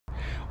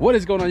What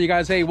is going on, you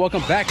guys? Hey,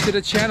 welcome back to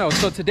the channel.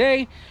 So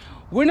today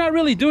we're not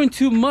really doing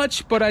too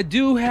much, but I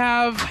do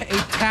have a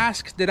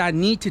task that I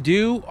need to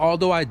do,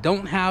 although I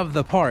don't have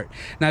the part.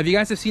 Now, if you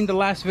guys have seen the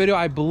last video,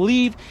 I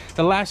believe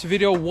the last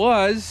video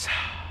was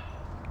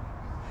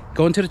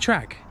going to the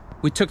track.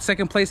 We took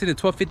second place in the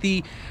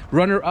 1250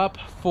 runner-up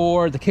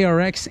for the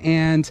KRX,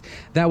 and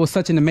that was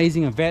such an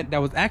amazing event.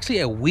 That was actually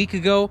a week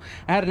ago.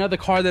 I had another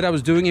car that I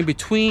was doing in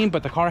between,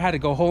 but the car had to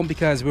go home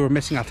because we were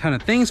missing a ton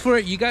of things for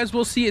it. You guys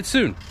will see it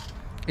soon.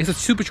 It's a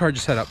supercharger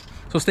setup,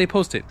 so stay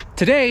posted.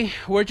 Today,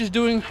 we're just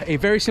doing a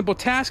very simple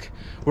task.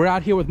 We're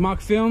out here with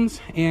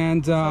MOKFILMS,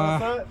 and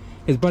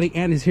his buddy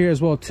Ant is here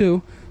as well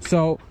too.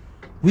 So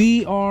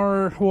we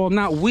are, well,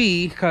 not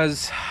we,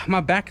 because my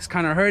back is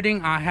kind of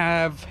hurting. I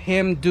have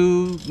him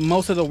do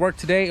most of the work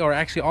today, or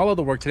actually all of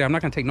the work today. I'm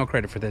not gonna take no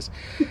credit for this.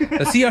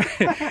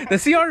 The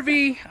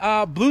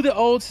CRV blew the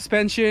old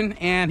suspension,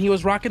 and he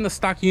was rocking the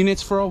stock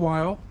units for a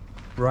while,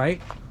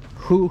 right?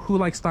 Who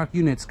likes stock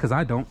units? Because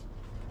I don't.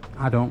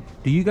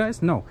 Do you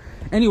guys? No.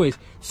 Anyways,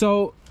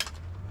 so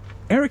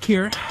Eric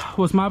here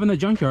was mobbing the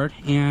junkyard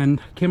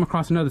and came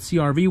across another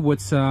CRV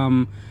with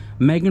some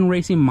Megan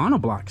Racing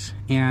monoblocks,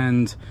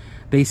 and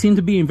they seem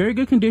to be in very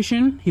good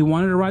condition. He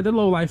wanted to ride the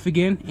low life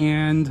again,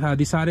 and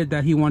decided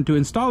that he wanted to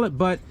install it,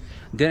 but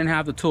didn't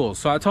have the tools.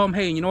 So I told him,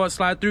 hey, you know what,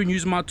 slide through and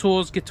use my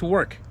tools, get to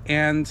work.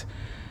 And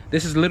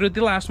this is literally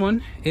the last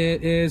one.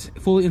 It is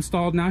fully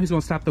installed now. He's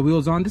gonna slap the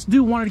wheels on. This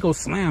dude wanted to go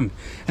slam,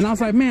 and I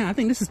was like, man, I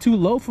think this is too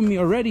low for me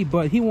already,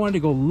 but he wanted to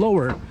go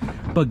lower.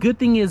 But good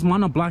thing is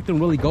monoblock didn't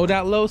really go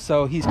that low,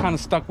 so he's kind of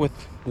stuck with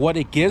what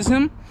it gives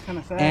him. Kind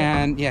of sad.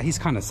 And yeah, he's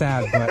kind of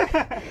sad,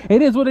 but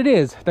it is what it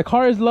is. The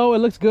car is low. It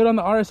looks good on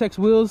the RSX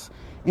wheels,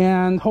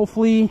 and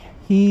hopefully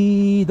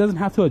he doesn't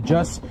have to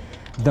adjust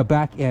the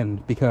back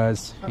end,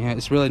 because yeah,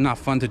 it's really not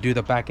fun to do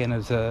the back end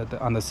as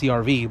on the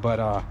CRV. But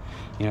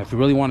you know, if you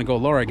really want to go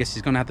lower, I guess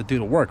he's gonna have to do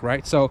the work,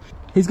 right? So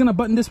he's gonna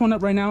button this one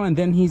up right now, and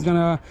then he's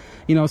gonna,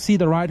 you know, see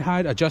the ride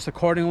height, adjust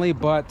accordingly.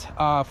 But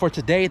for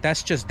today,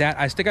 that's just that.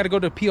 I still got to go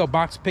to the PO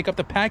box, pick up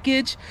the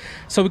package,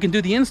 so we can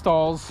do the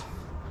installs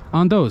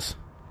on those.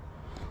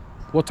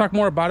 We'll talk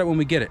more about it when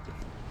we get it.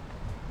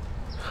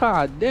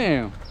 God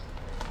damn,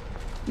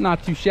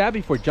 not too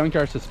shabby for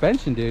junkyard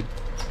suspension, dude.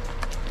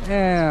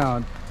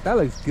 Damn, that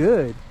looks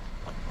good.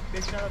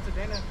 Big shout out to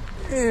Dana.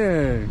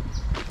 Yeah.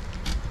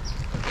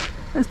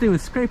 This thing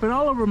was scraping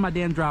all over my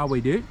damn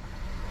driveway, dude.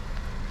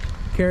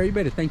 Carrie, you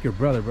better thank your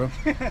brother, bro.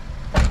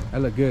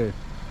 That looked good.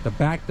 The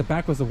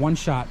back was a one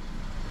shot.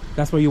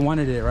 That's where you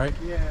wanted it, right?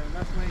 Yeah,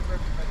 that's my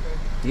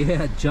perfect.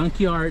 Yeah,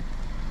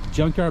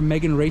 junkyard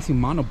Megan Racing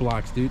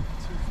monoblocks, dude.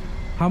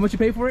 How much you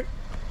pay for it?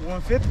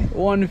 150.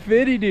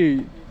 150,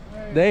 dude.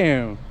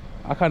 Damn.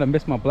 I kind of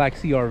missed my black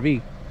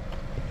CRV.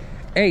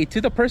 Hey, to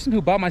the person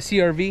who bought my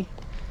CRV,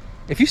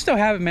 if you still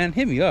have it, man,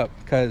 hit me up,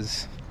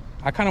 because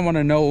I kind of want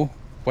to know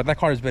what that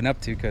car has been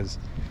up to, because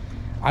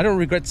I don't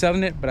regret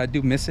selling it, but I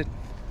do miss it.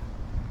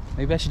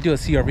 Maybe I should do a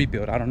CRV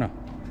build. I don't know.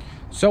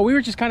 So we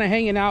were just kind of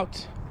hanging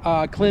out,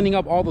 cleaning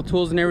up all the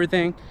tools and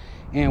everything,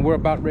 and we're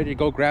about ready to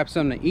go grab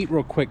something to eat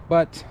real quick.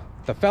 But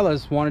the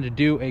fellas wanted to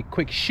do a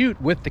quick shoot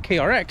with the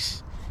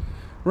KRX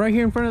right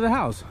here in front of the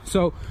house.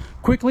 So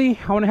quickly,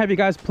 I want to have you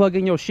guys plug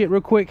in your shit real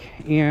quick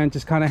and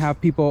just kind of have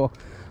people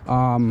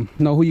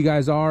know who you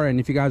guys are, and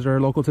if you guys are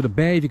local to the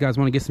Bay, if you guys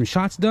want to get some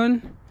shots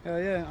done. Hell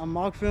yeah, I'm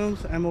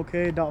MOKFILMS,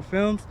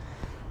 MOK.films.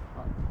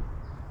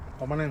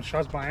 My name's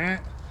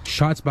SHOTZBYANT.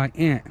 SHOTZBYANT.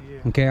 Yeah.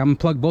 Okay, I'm gonna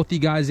plug both of you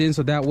guys in,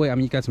 so that way, I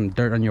mean, you got some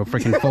dirt on your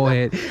freaking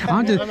forehead.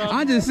 I'm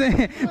just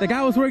saying, the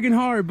guy was working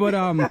hard,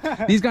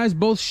 but these guys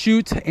both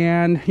shoot,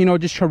 and you know,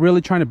 just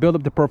really trying to build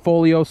up the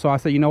portfolio. So I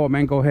said, you know what,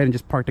 man, go ahead and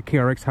just park the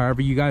KRX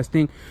however you guys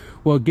think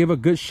will give a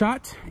good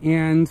shot.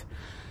 And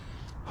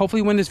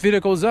hopefully when this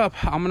video goes up,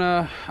 I'm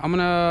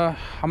gonna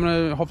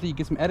hopefully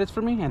get some edits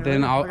for me, and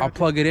then I'll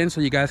plug it in so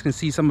you guys can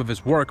see some of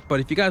his work. But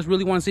if you guys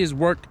really want to see his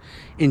work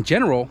in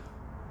general,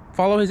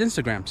 follow his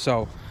Instagram.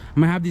 So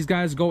I'm gonna have these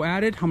guys go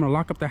at it. I'm gonna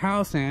lock up the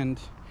house, and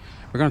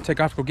we're gonna take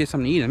off to go get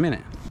something to eat in a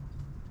minute.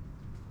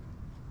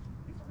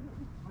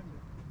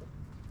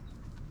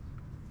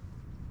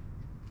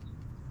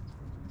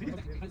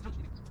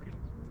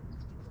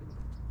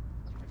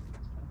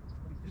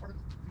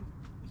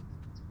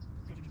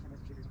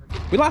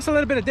 We lost a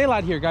little bit of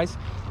daylight here, guys,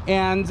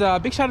 and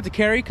big shout out to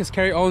Carrie, because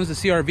Carrie owns the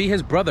CRV.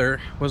 His brother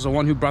was the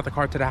one who brought the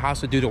car to the house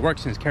to do the work,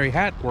 since Carrie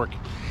had work.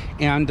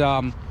 And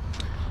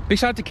big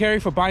shout out to Carrie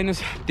for buying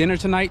us dinner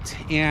tonight.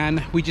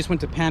 And we just went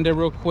to Panda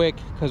real quick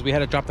because we had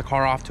to drop the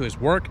car off to his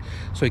work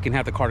so he can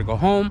have the car to go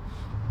home.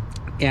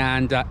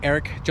 And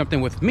Eric jumped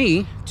in with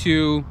me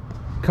to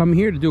come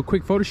here to do a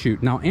quick photo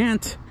shoot. Now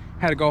Ant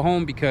had to go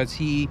home because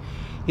he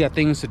had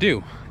things to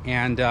do.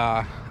 And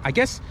I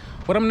guess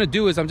what I'm gonna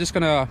do is I'm just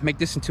gonna make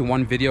this into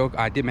one video.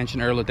 I did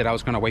mention earlier that I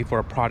was gonna wait for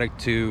a product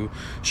to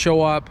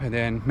show up and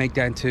then make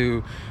that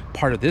into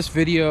part of this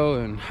video,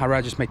 and I'd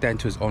rather just make that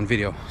into his own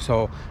video.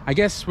 So I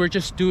guess we're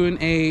just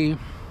doing a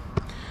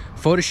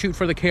photo shoot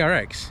for the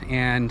KRX,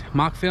 and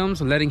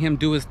MOKFILMS, letting him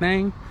do his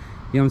thing.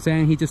 You know what I'm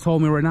saying? He just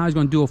told me right now he's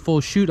gonna do a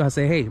full shoot. I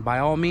say, hey, by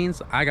all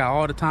means, I got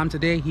all the time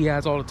today. He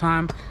has all the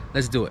time.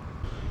 Let's do it.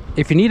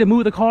 If you need to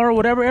move the car or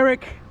whatever,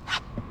 Eric,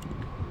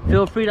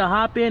 feel free to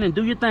hop in and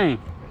do your thing.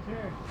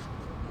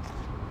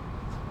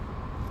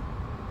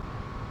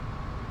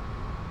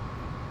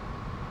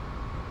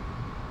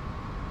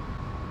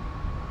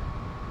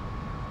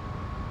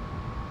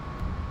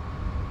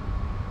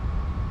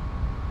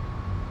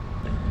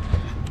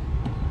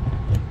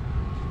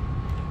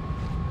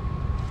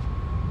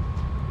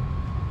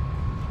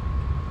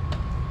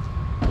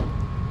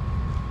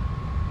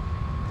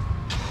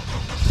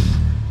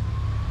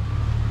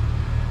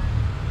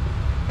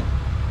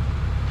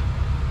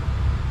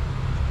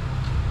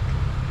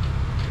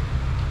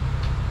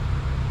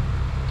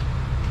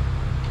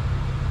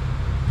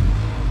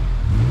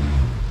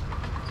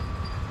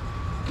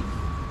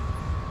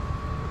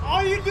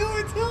 All you do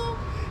it too?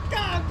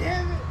 God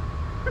damn it.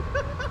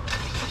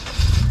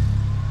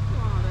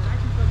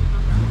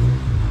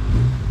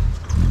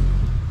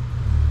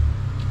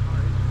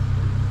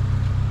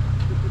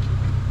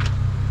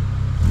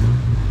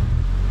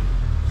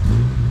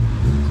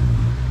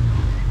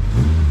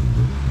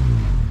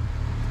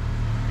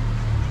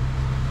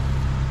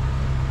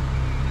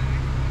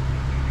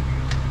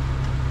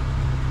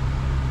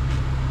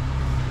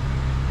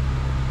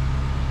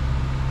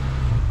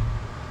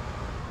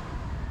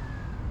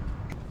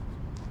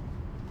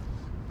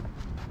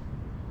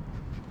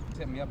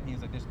 Hit me up and he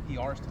was like, there's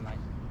PRs tonight.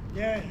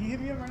 Yeah, he hit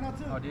me up right now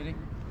too. Oh, did he?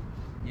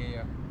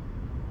 Yeah.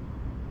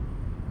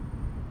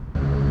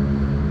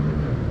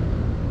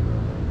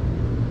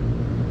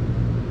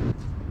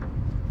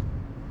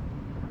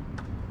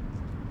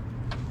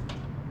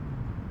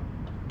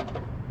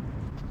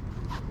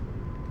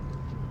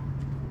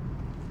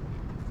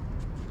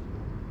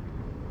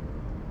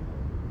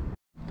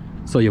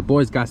 So your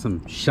boy's got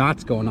some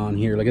shots going on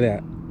here. Look at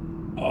that.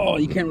 Oh,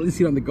 you can't really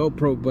see it on the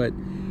GoPro, but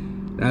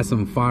that's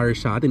some fire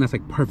shot. I think that's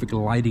like perfect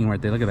lighting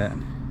right there. Look at that.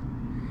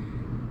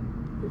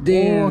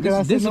 Damn,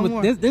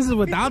 this is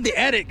without the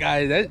edit,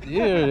 guys.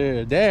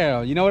 Yeah,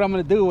 damn. You know what I'm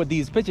gonna do with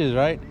these pictures,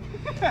 right?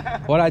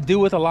 What I do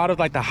with a lot of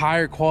like the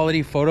higher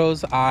quality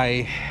photos,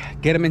 I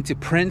get them into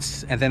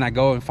prints and then I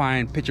go and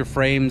find picture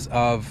frames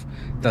of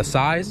the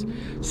size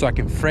so I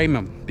can frame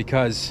them,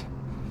 because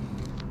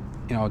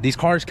you know, these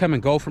cars come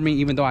and go for me,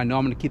 even though I know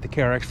I'm gonna keep the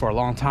KRX for a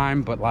long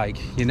time, but like,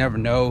 you never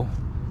know,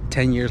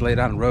 10 years later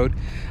down the road.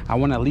 I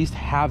want to at least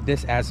have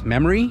this as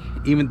memory,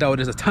 even though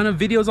there's a ton of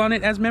videos on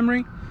it as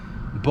memory,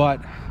 but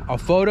a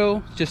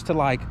photo just to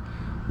like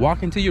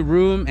walk into your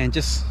room and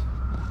just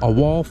a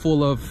wall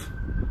full of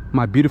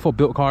my beautiful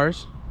built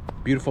cars,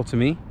 beautiful to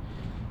me.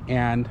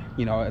 And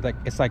you know,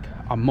 it's like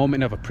a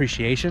moment of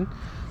appreciation.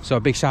 So a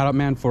big shout out,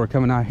 man, for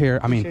coming out here.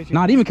 I mean,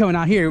 not even coming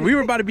out here. We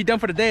were about to be done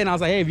for the day, and I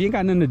was like, hey, if you ain't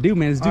got nothing to do,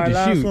 man, let's do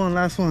the shoot.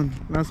 Last one.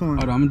 Hold on,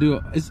 I'm gonna do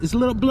it. It's a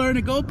little blurry in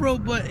the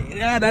GoPro, but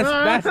yeah, that's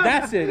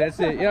it.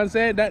 You know what I'm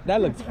saying? That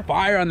looks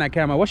fire on that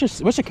camera. What's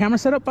your camera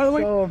setup, by the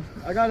way? So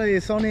I got a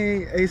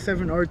Sony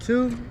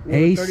A7R2.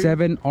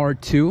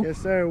 A7R2. Yes,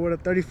 sir. With a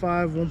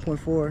 35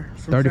 1.4.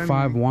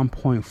 35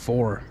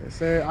 1.4. Yes,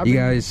 sir.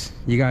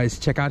 You guys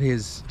check out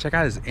his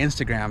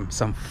Instagram.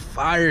 Some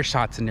fire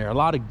shots in there. A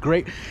lot of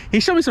great. He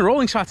showed me some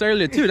rolling shots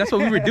earlier too. That's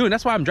what we were doing.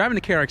 That's why I'm driving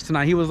the KRX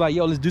tonight. He was like,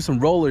 yo, let's do some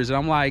rollers, and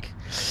I'm like,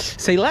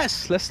 say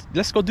less.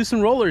 Let's go do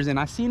some rollers. And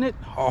I seen it.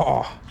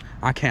 Oh,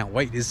 I can't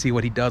wait to see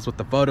what he does with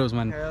the photos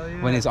when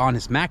it's on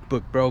his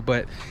MacBook, bro.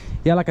 But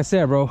yeah, like I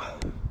said, bro,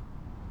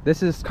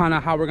 this is kind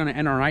of how we're gonna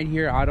end our night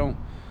here. I don't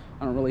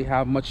really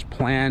have much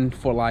planned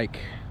for like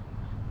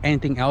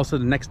anything else for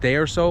the next day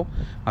or so.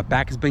 My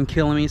back has been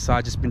killing me, so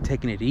I've just been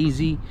taking it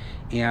easy.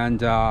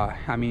 And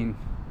I mean,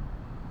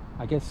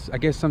 I guess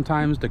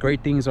sometimes the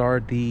great things are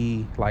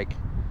the like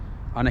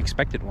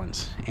unexpected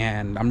ones,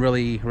 and I'm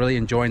really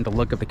enjoying the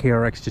look of the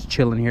KRX, just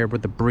chilling here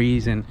with the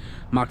breeze and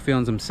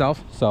MOKFILMS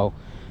himself. So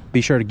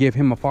be sure to give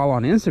him a follow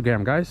on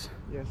Instagram, guys.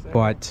 Yes, sir.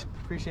 But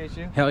appreciate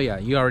you. Hell yeah,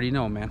 you already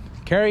know, man.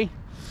 Carrie,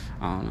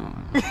 I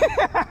don't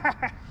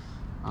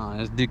know.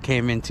 This dude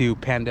came into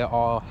Panda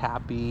all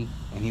happy,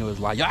 and he was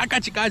like, yo, I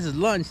got you guys'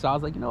 lunch. So I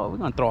was like, you know what, we're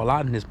gonna throw a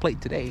lot on his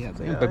plate today. I was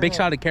like, but big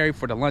shout out to Carrie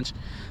for the lunch,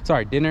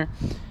 sorry, dinner.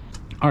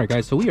 All right,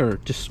 guys, so we are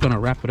just gonna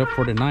wrap it up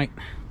for tonight.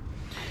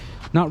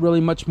 Not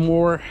really much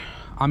more.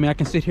 I mean, I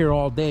can sit here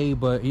all day,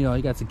 but you know,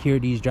 you got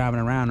securities driving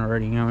around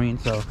already, you know what I mean?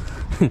 So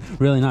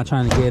really not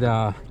trying to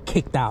get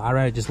kicked out. I'd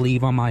rather just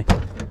leave on my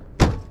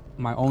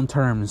own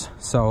terms.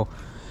 So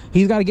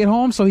he's got to get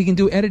home so he can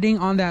do editing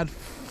on that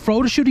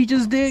photo shoot he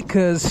just did,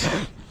 because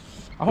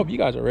I hope you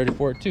guys are ready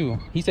for it too.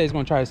 He said he's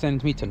gonna try to send it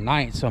to me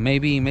tonight, so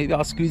maybe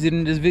I'll squeeze it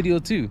in this video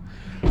too.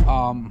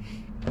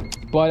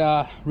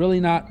 But really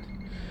not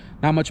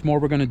much more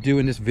we're gonna do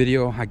in this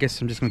video. I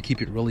guess I'm just gonna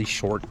keep it really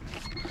short.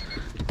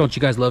 Don't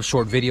you guys love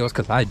short videos?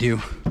 Because I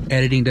do.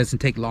 Editing doesn't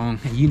take long,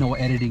 and you know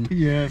editing.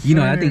 Yes, you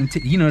know that thing.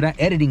 You know that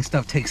editing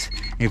stuff takes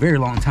a very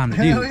long time to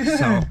do. Yeah.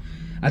 So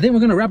I think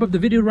we're gonna wrap up the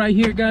video right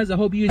here, guys. I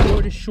hope you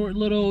enjoyed this short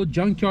little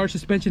junkyard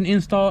suspension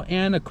install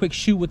and a quick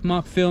shoot with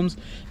MOKFILMS.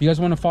 If you guys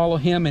want to follow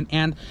him,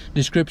 and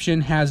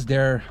description has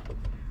their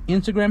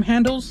Instagram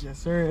handles? Yes,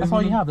 sir. That's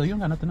all you have, though. You don't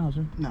got nothing else,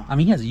 right? No. I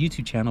mean, he has a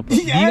YouTube channel.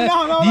 But Yeah,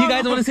 do you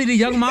guys want to see the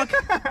young Mok?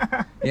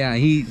 Yeah,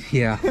 he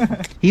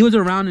was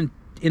around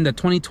in the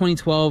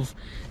 2012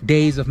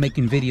 days of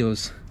making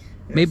videos.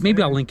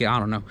 Maybe I'll link it. I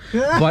don't know.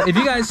 But if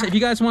you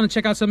guys want to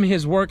check out some of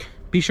his work,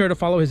 be sure to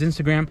follow his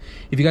Instagram.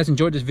 If you guys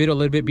enjoyed this video a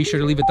little bit, be sure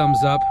to leave a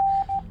thumbs up.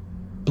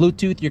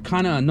 Bluetooth, you're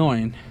kind of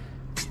annoying,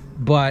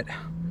 but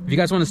if you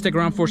guys want to stick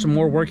around for some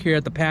more work here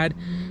at the pad,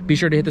 be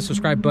sure to hit the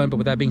subscribe button. But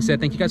with that being said,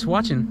 thank you guys for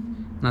watching,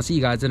 and I'll see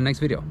you guys in the next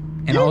video.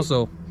 And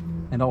also,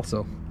 I'm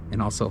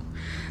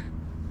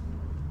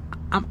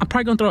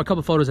probably gonna throw a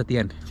couple photos at the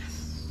end.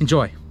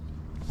 Enjoy.